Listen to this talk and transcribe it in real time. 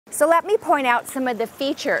So let me point out some of the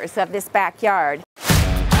features of this backyard.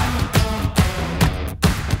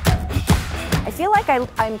 I feel like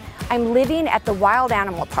I'm living at the wild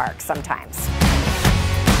animal park sometimes.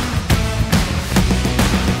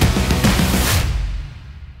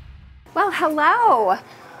 Well, hello.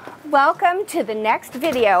 Welcome to the next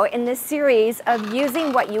video in this series of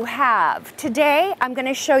using what you have. Today, I'm going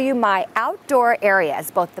to show you my outdoor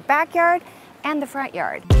areas, both the backyard and the front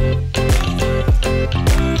yard.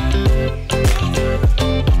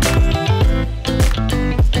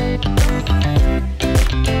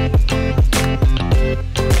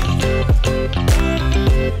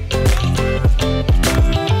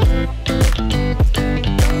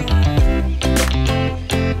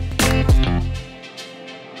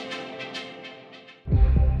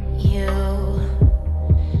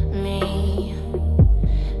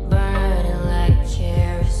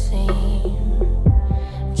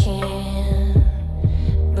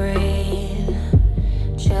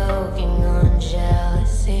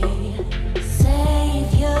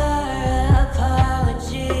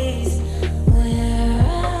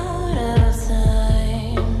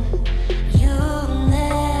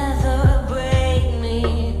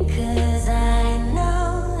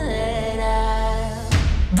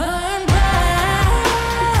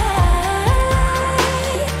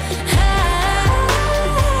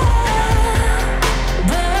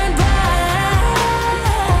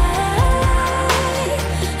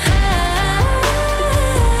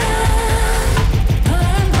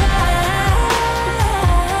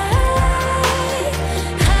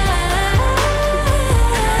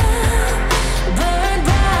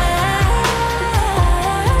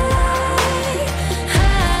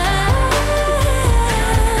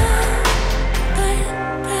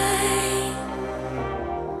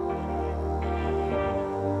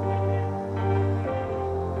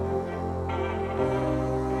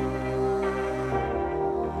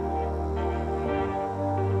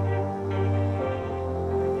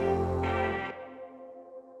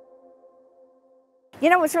 You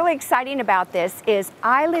know, what's really exciting about this is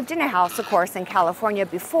I lived in a house, of course, in California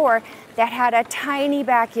before that had a tiny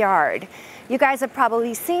backyard. You guys have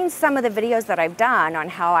probably seen some of the videos that I've done on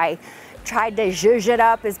how I tried to zhuzh it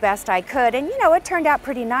up as best I could, and you know, it turned out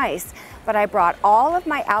pretty nice. But I brought all of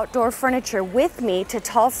my outdoor furniture with me to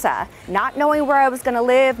Tulsa, not knowing where I was going to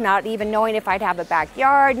live, not even knowing if I'd have a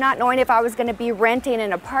backyard, not knowing if I was going to be renting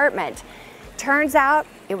an apartment. Turns out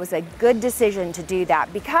it was a good decision to do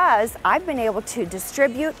that because I've been able to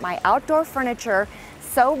distribute my outdoor furniture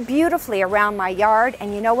so beautifully around my yard,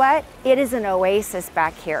 and you know what? It is an oasis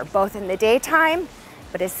back here, both in the daytime,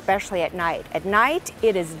 but especially at night. At night,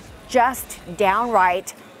 it is just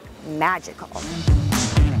downright magical.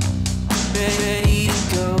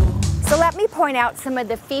 So let me point out some of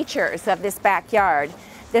the features of this backyard.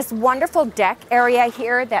 This wonderful deck area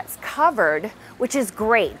here that's covered, which is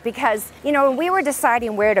great because, you know, when we were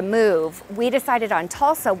deciding where to move, we decided on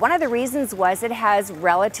Tulsa. One of the reasons was it has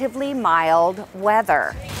relatively mild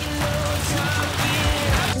weather.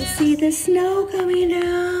 You see the snow coming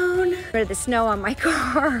down. Or the snow on my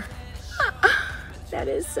car. That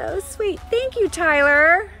is so sweet. Thank you,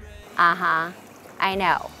 Tyler. I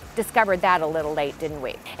know. Discovered that a little late, didn't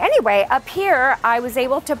we? Anyway, up here, I was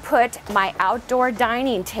able to put my outdoor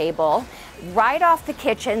dining table right off the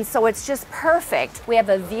kitchen, so it's just perfect. We have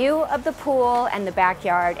a view of the pool and the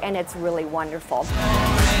backyard, and it's really wonderful.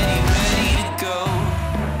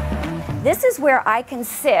 This is where I can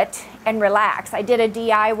sit and relax. I did a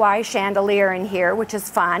DIY chandelier in here, which is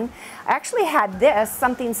fun. I actually had this,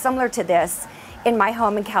 something similar to this, in my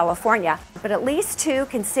home in California, but at least two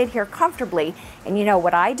can sit here comfortably. And you know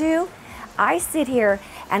what I do? I sit here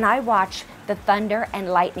and I watch the thunder and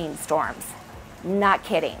lightning storms. Not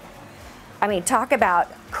kidding. I mean, talk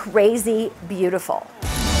about crazy beautiful.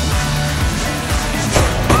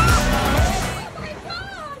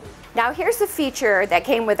 Now here's the feature that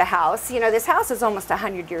came with the house. You know, this house is almost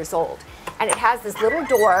 100 years old, and it has this little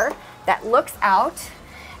door that looks out,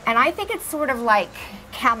 and I think it's sort of like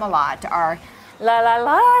Camelot, or la la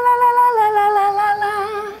la la la la la la la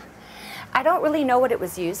la. I don't really know what it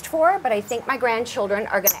was used for, but I think my grandchildren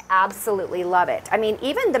are going to absolutely love it. I mean,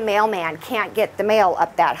 even the mailman can't get the mail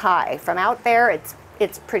up that high. From out there,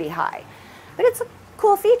 it's pretty high. But it's a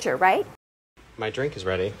cool feature, right? My drink is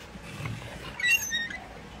ready.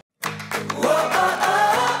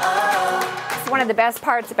 One of the best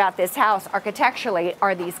parts about this house architecturally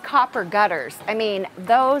are these copper gutters. I mean,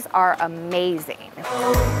 those are amazing.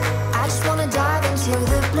 I just want to dive into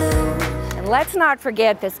the blue. And let's not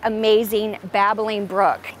forget this amazing babbling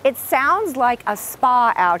brook. It sounds like a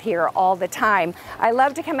spa out here all the time. I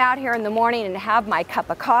love to come out here in the morning and have my cup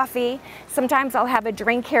of coffee. Sometimes I'll have a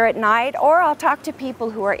drink here at night, or I'll talk to people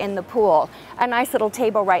who are in the pool. A nice little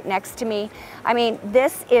table right next to me. I mean,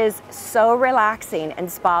 this is so relaxing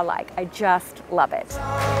and spa-like. I just love it.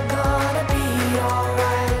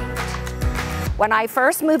 When I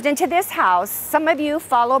first moved into this house, some of you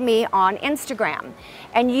follow me on Instagram.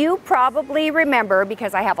 And you probably remember,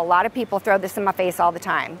 because I have a lot of people throw this in my face all the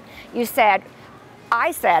time,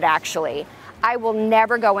 I said actually, I will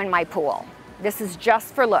never go in my pool. This is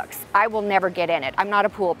just for looks. I will never get in it. I'm not a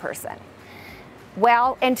pool person.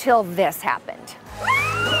 Well, until this happened.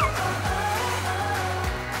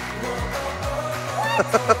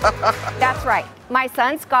 That's right. My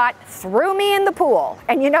son Scott threw me in the pool.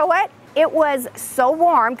 And you know what? It was so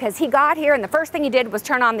warm because he got here and the first thing he did was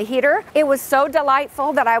turn on the heater. It was so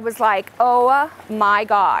delightful that I was like, oh my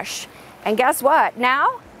gosh. And guess what?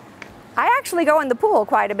 Now, I actually go in the pool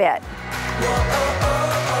quite a bit.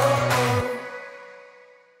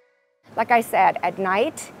 Like I said, at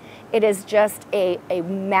night, it is just a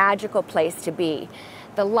magical place to be.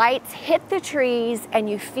 The lights hit the trees and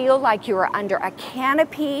you feel like you are under a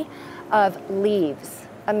canopy of leaves.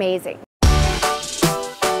 Amazing.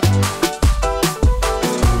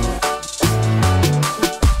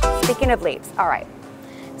 Speaking of leaves, all right.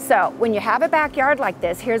 So when you have a backyard like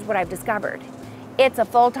this, here's what I've discovered. It's a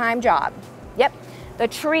full-time job. Yep, the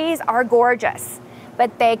trees are gorgeous,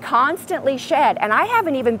 but they constantly shed. And I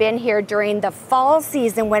haven't even been here during the fall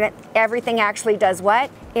season when everything actually does what?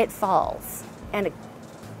 It falls. And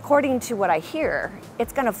according to what I hear,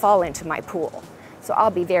 it's gonna fall into my pool. So I'll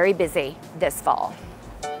be very busy this fall.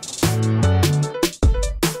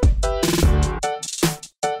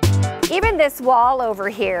 Even this wall over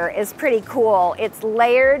here is pretty cool. It's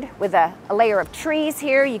layered with a layer of trees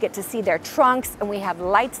here. You get to see their trunks, and we have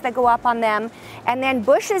lights that go up on them. And then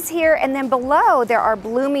bushes here, and then below there are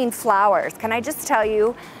blooming flowers. Can I just tell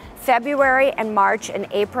you, February and March and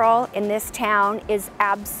April in this town is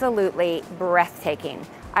absolutely breathtaking.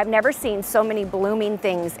 I've never seen so many blooming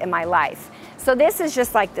things in my life. So this is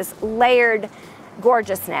just like this layered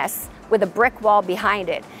gorgeousness with a brick wall behind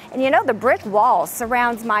it. And you know, the brick wall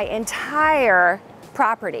surrounds my entire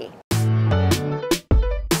property.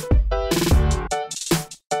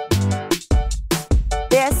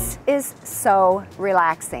 This is so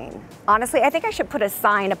relaxing. Honestly, I think I should put a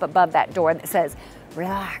sign up above that door that says,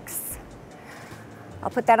 relax. I'll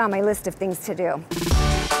put that on my list of things to do.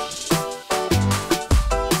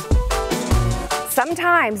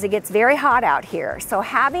 Sometimes it gets very hot out here, so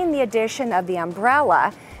having the addition of the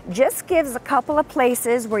umbrella just gives a couple of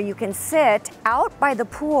places where you can sit out by the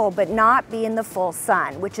pool but not be in the full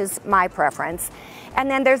sun, which is my preference. And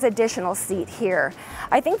then there's additional seat here.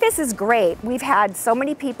 I think this is great. We've had so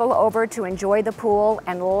many people over to enjoy the pool,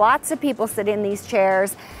 and lots of people sit in these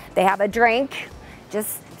chairs. They have a drink,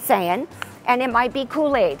 just saying, and it might be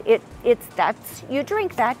Kool-Aid. You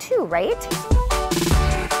drink that too, right?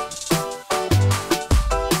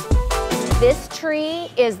 This tree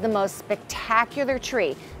is the most spectacular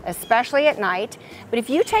tree, especially at night. But if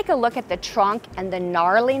you take a look at the trunk and the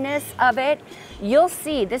gnarliness of it, you'll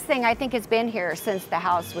see this thing, I think, has been here since the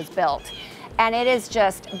house was built. And it is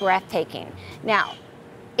just breathtaking. Now,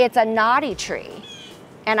 it's a naughty tree,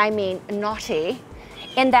 and I mean naughty,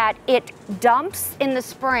 in that it dumps in the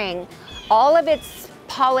spring all of its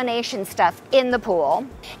pollination stuff in the pool.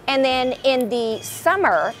 And then in the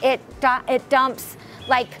summer, it dumps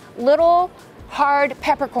like little hard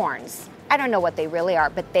peppercorns. I don't know what they really are,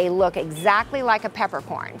 but they look exactly like a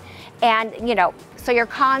peppercorn. And you know, so you're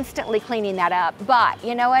constantly cleaning that up. But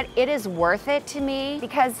you know what? It is worth it to me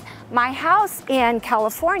because my house in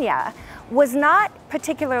California was not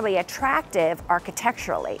particularly attractive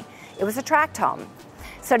architecturally. It was a tract home.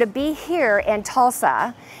 So to be here in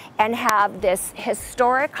Tulsa and have this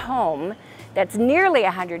historic home that's nearly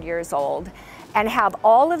 100 years old and have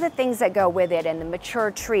all of the things that go with it and the mature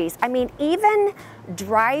trees. I mean, even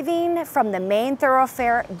driving from the main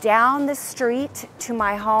thoroughfare down the street to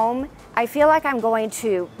my home, I feel like I'm going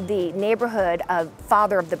to the neighborhood of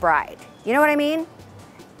Father of the Bride. You know what I mean?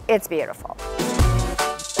 It's beautiful.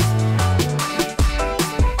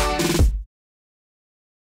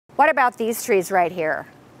 What about these trees right here?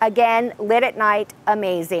 Again, lit at night,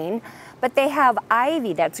 amazing. But they have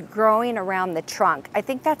ivy that's growing around the trunk. I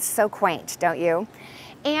think that's so quaint, don't you?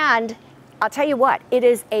 And I'll tell you what, it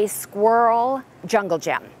is a squirrel jungle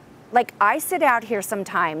gym. Like, I sit out here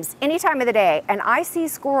sometimes, any time of the day, and I see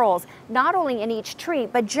squirrels not only in each tree,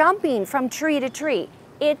 but jumping from tree to tree.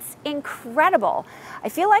 It's incredible. I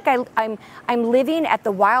feel like I'm living at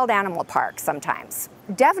the wild animal park sometimes.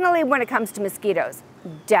 Definitely when it comes to mosquitoes,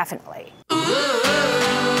 definitely. When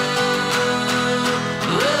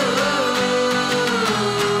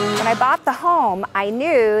I bought the home, I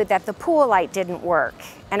knew that the pool light didn't work.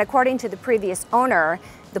 And according to the previous owner,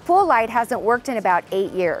 the pool light hasn't worked in about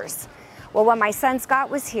 8 years. Well, when my son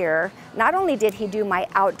Scott was here, not only did he do my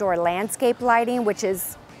outdoor landscape lighting, which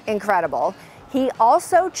is incredible, he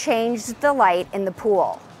also changed the light in the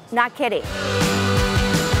pool. Not kidding.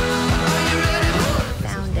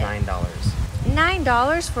 Found it. $9.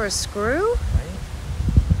 $9 for a screw? Right?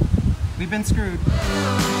 We've been screwed.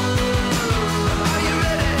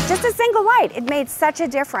 Just a single light, it made such a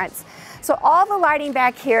difference. So all the lighting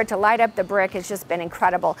back here to light up the brick has just been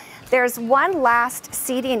incredible. There's one last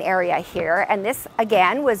seating area here, and this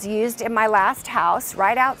again was used in my last house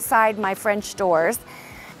right outside my French doors.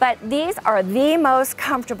 But these are the most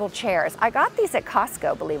comfortable chairs. I got these at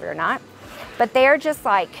Costco, believe it or not, but they're just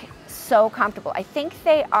like so comfortable. I think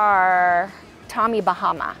they are Tommy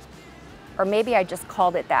Bahama, or maybe I just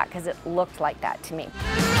called it that because it looked like that to me.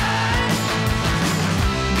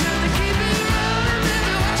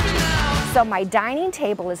 So my dining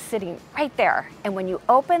table is sitting right there. And when you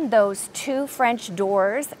open those 2 French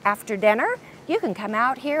doors after dinner, you can come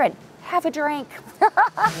out here and have a drink.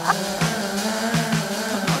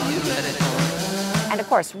 And of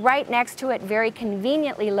course, right next to it, very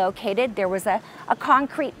conveniently located, there was a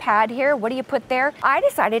concrete pad here. What do you put there? I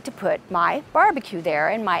decided to put my barbecue there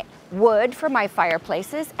and my wood for my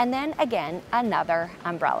fireplaces, and then again, another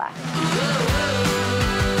umbrella.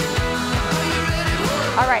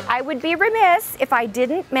 All right, I would be remiss if I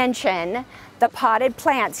didn't mention the potted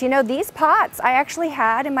plants. You know, these pots I actually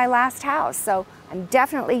had in my last house, so I'm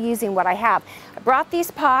definitely using what I have. I brought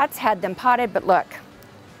these pots, had them potted, but look,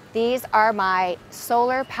 these are my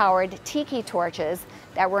solar-powered tiki torches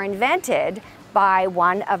that were invented by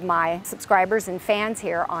one of my subscribers and fans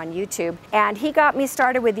here on YouTube. And he got me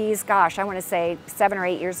started with these, gosh, I want to say 7 or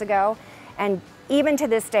 8 years ago. And even to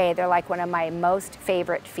this day, they're like one of my most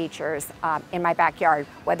favorite features in my backyard,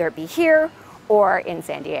 whether it be here or in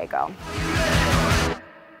San Diego.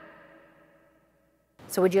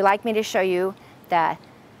 So would you like me to show you the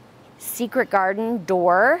secret garden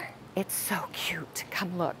door? It's so cute.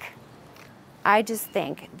 Come look. I just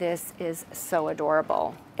think this is so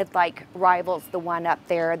adorable. It like rivals the one up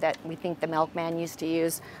there that we think the milkman used to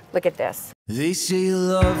use. Look at this. They say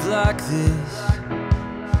love like this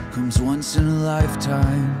comes once in a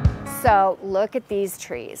lifetime. So look at these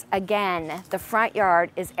trees. Again, the front yard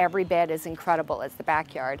is every bit as incredible as the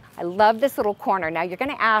backyard. I love this little corner. Now you're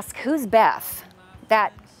gonna ask, who's Beth?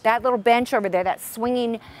 That little bench over there, that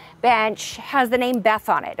swinging bench, has the name Beth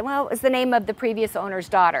on it. Well, it was the name of the previous owner's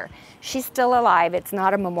daughter. She's still alive. It's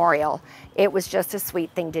not a memorial. It was just a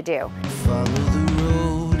sweet thing to do. Follow the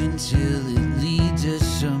road until it leads us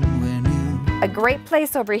somewhere new. A great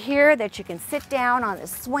place over here that you can sit down on the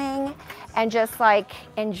swing and just like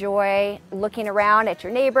enjoy looking around at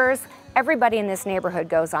your neighbors. Everybody in this neighborhood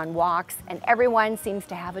goes on walks and everyone seems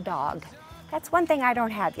to have a dog. That's one thing I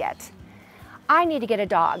don't have yet. I need to get a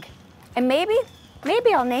dog, and maybe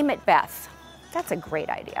I'll name it Beth. That's a great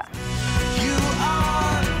idea. You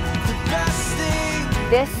are the best thing.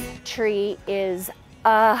 This tree is,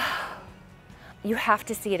 you have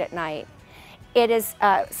to see it at night. It is,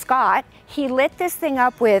 Scott, he lit this thing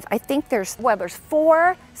up with, I think there's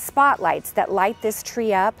 4 spotlights that light this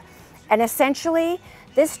tree up, and essentially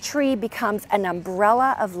this tree becomes an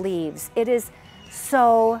umbrella of leaves. It is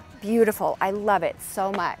so beautiful. I love it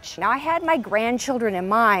so much. Now I had my grandchildren in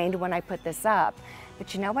mind when I put this up,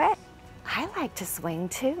 but you know what? I like to swing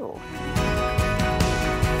too.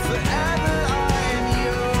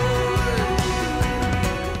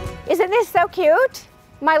 Isn't this so cute?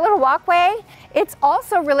 My little walkway. It's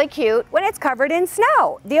also really cute when it's covered in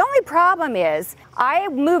snow. The only problem is I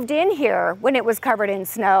moved in here when it was covered in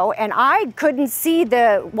snow and I couldn't see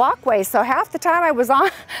the walkway, so half the time I was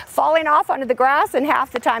falling off onto the grass and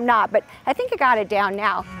half the time not, but I think I got it down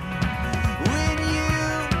now.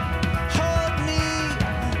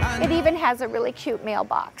 It even has a really cute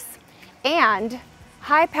mailbox and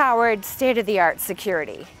high-powered, state-of-the-art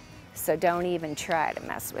security, so don't even try to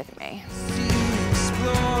mess with me.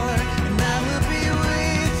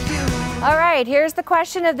 All right, here's the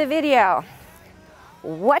question of the video.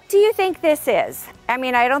 What do you think this is? I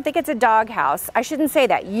mean, I don't think it's a doghouse. I shouldn't say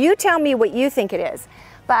that. You tell me what you think it is.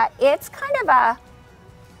 But it's kind of a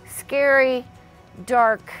scary,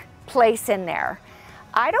 dark place in there.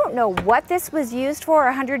 I don't know what this was used for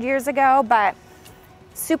 100 years ago, but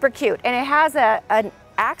super cute. And it has an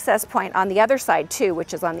access point on the other side too,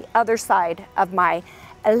 which is on the other side of my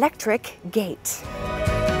electric gate.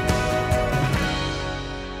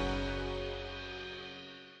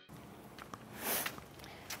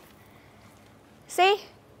 See,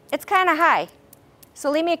 it's kind of high.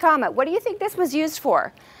 So leave me a comment. What do you think this was used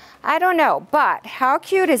for? I don't know, but how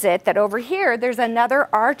cute is it that over here there's another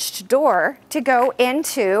arched door to go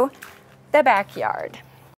into the backyard.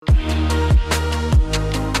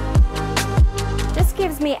 This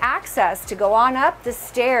gives me access to go on up the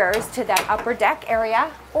stairs to that upper deck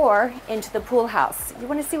area or into the pool house. You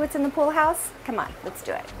want to see what's in the pool house? Come on, let's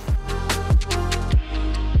do it.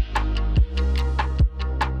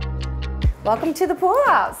 Welcome to the pool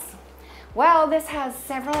house. Well, this has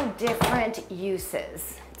several different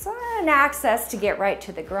uses. It's an access to get right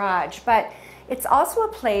to the garage, but it's also a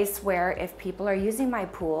place where if people are using my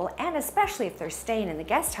pool, and especially if they're staying in the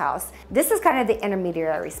guest house, this is kind of the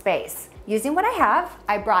intermediary space. Using what I have,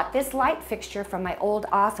 I brought this light fixture from my old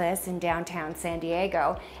office in downtown San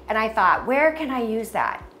Diego, and I thought, where can I use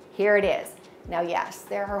that? Here it is. Now, yes,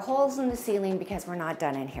 there are holes in the ceiling because we're not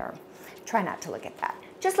done in here. Try not to look at that.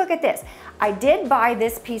 Just look at this. I did buy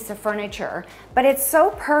this piece of furniture, but it's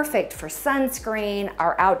so perfect for sunscreen,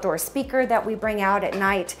 our outdoor speaker that we bring out at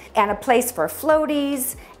night, and a place for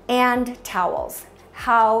floaties and towels.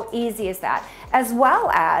 How easy is that? As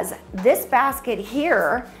well as this basket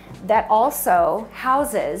here that also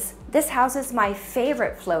houses my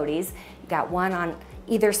favorite floaties. You got one on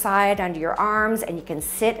either side under your arms, and you can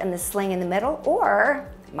sit in the sling in the middle, or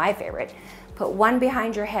my favorite, put one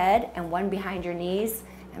behind your head and one behind your knees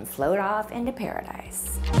and float off into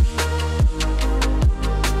paradise.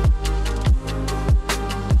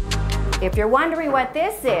 If you're wondering what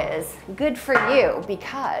this is, good for you,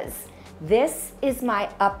 because this is my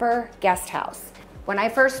upper guest house. When I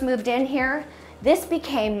first moved in here, this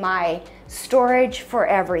became my storage for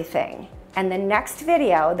everything. And the next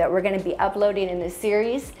video that we're going to be uploading in this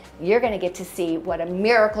series, you're going to get to see what a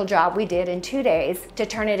miracle job we did in 2 days to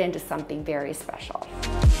turn it into something very special.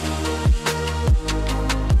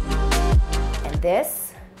 And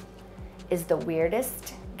this is the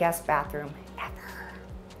weirdest guest bathroom ever.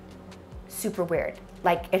 Super weird.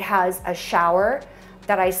 Like, it has a shower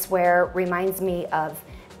that I swear reminds me of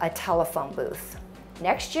a telephone booth.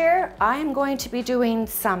 Next year, I'm going to be doing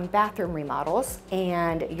some bathroom remodels,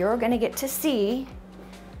 and you're gonna get to see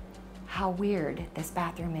how weird this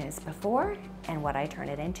bathroom is before and what I turn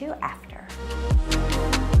it into after.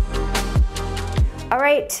 All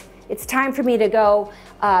right, it's time for me to go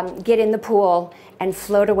get in the pool and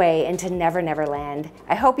float away into Never Never Land.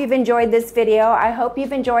 I hope you've enjoyed this video. I hope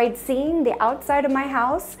you've enjoyed seeing the outside of my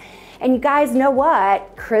house. And you guys know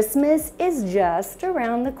what? Christmas is just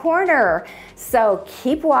around the corner. So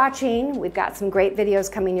keep watching. We've got some great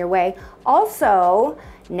videos coming your way. Also,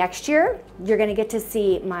 next year, you're gonna get to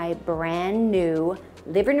see my brand new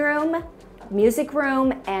living room, music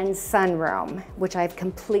room, and sunroom, which I've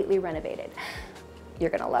completely renovated. You're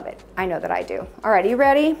gonna love it. I know that I do. All right, you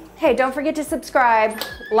ready? Hey, don't forget to subscribe,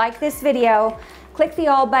 like this video, click the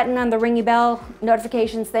all button on the ringy bell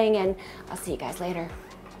notifications thing, and I'll see you guys later.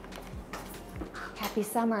 Happy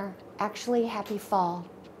summer, actually happy fall.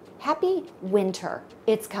 Happy winter,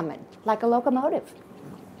 it's coming, like a locomotive.